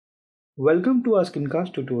Welcome to our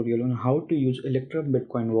screencast tutorial on how to use Electrum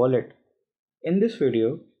Bitcoin wallet. In this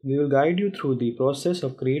video, we will guide you through the process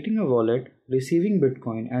of creating a wallet, receiving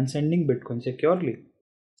Bitcoin and sending Bitcoin securely.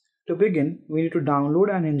 To begin, we need to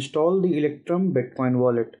download and install the Electrum Bitcoin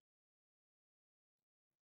wallet.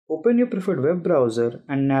 Open your preferred web browser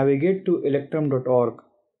and navigate to electrum.org.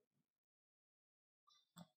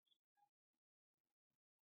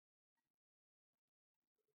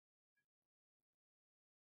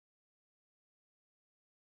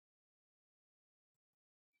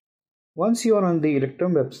 Once you are on the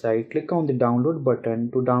Electrum website, click on the download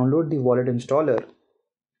button to download the wallet installer.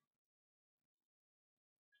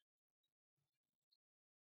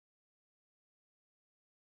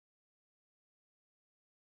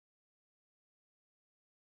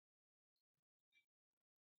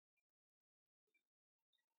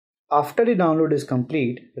 After the download is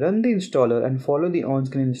complete, run the installer and follow the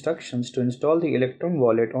on-screen instructions to install the Electrum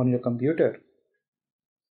wallet on your computer.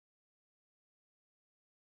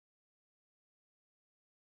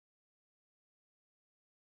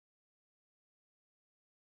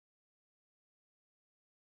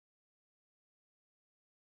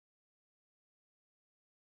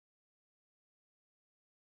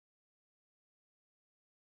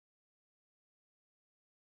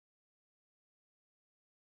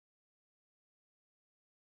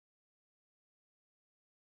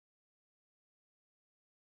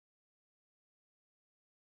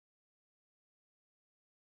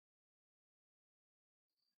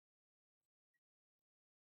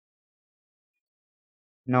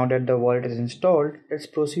 Now that the wallet is installed, let's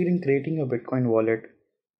proceed in creating a Bitcoin wallet.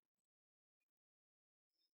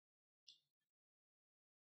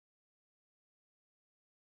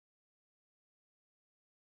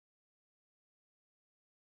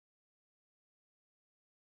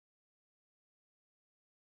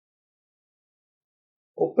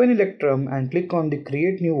 Open Electrum and click on the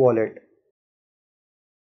Create New Wallet.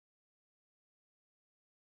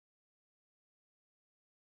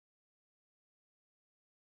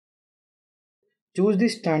 Choose the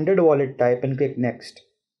standard wallet type and click Next.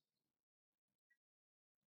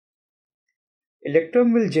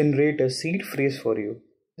 Electrum will generate a seed phrase for you.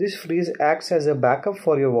 This phrase acts as a backup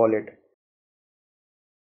for your wallet.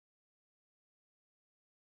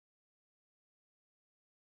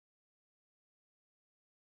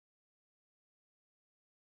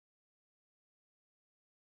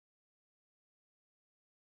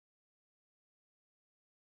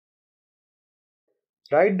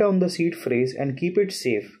 Write down the seed phrase and keep it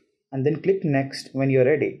safe, and then click Next when you're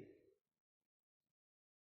ready.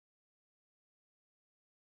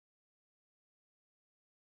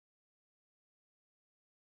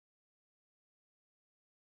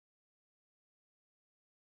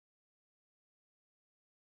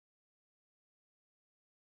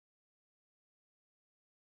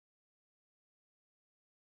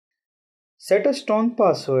 Set a strong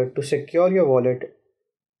password to secure your wallet.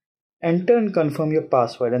 Enter and confirm your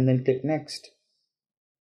password and then click Next.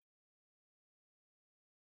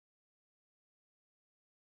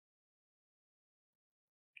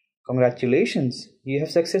 Congratulations! You have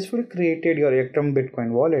successfully created your Electrum Bitcoin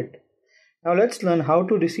wallet. Now let's learn how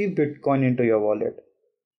to receive Bitcoin into your wallet.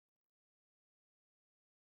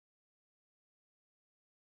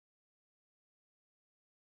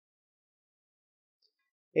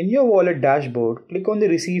 In your wallet dashboard, click on the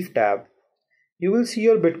Receive tab. You will see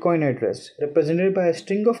your Bitcoin address, represented by a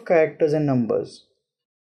string of characters and numbers.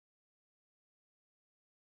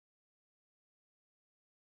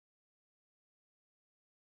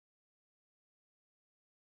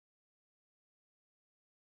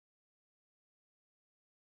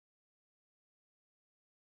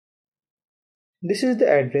 This is the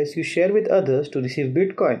address you share with others to receive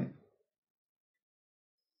Bitcoin.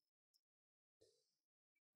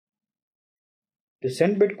 To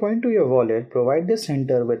send Bitcoin to your wallet, provide the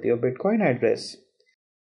sender with your Bitcoin address.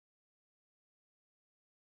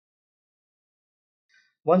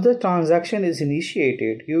 Once the transaction is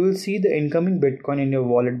initiated, you will see the incoming Bitcoin in your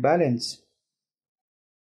wallet balance.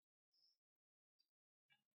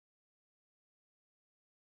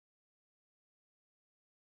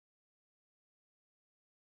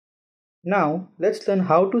 Now, let's learn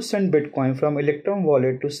how to send Bitcoin from Electrum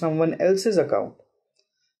wallet to someone else's account.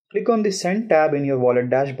 Click on the Send tab in your wallet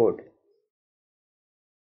dashboard.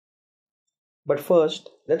 But first,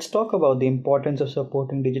 let's talk about the importance of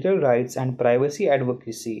supporting digital rights and privacy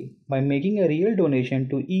advocacy by making a real donation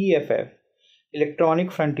to EFF,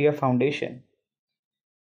 Electronic Frontier Foundation.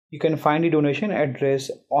 You can find the donation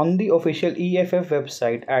address on the official EFF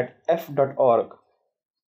website at f.org.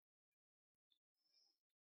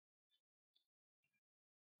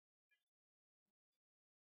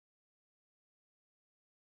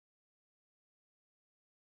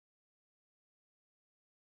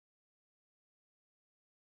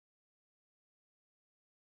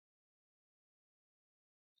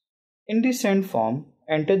 In the send form,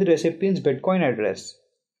 enter the recipient's Bitcoin address,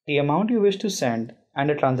 the amount you wish to send,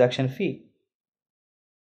 and a transaction fee.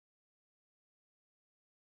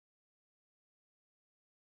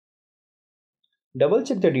 Double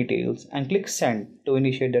check the details and click Send to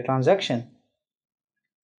initiate the transaction.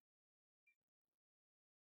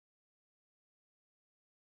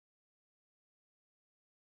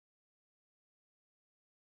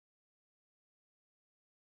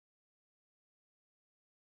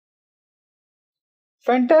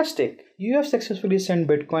 Fantastic! You have successfully sent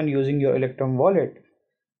Bitcoin using your Electrum wallet.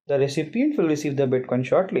 The recipient will receive the Bitcoin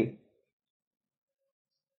shortly.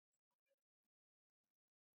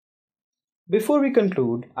 Before we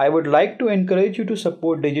conclude, I would like to encourage you to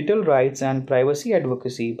support digital rights and privacy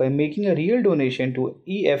advocacy by making a real donation to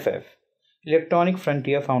EFF, Electronic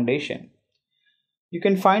Frontier Foundation. You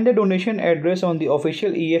can find the donation address on the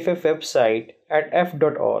official EFF website at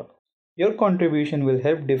f.org. Your contribution will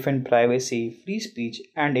help defend privacy, free speech,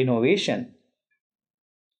 and innovation.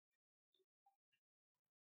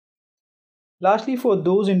 Lastly, for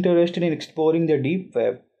those interested in exploring the deep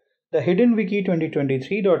web, the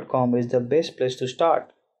hiddenwiki2023.com is the best place to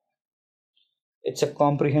start. It's a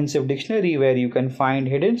comprehensive dictionary where you can find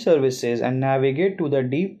hidden services and navigate to the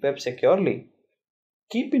deep web securely.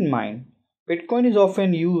 Keep in mind, Bitcoin is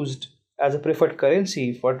often used as a preferred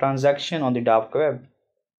currency for transaction on the dark web.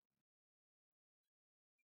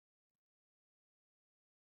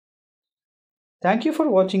 Thank you for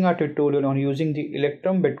watching our tutorial on using the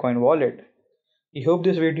Electrum Bitcoin wallet. We hope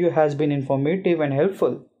this video has been informative and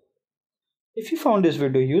helpful. If you found this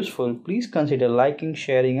video useful, please consider liking,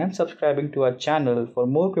 sharing and subscribing to our channel for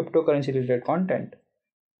more cryptocurrency related content.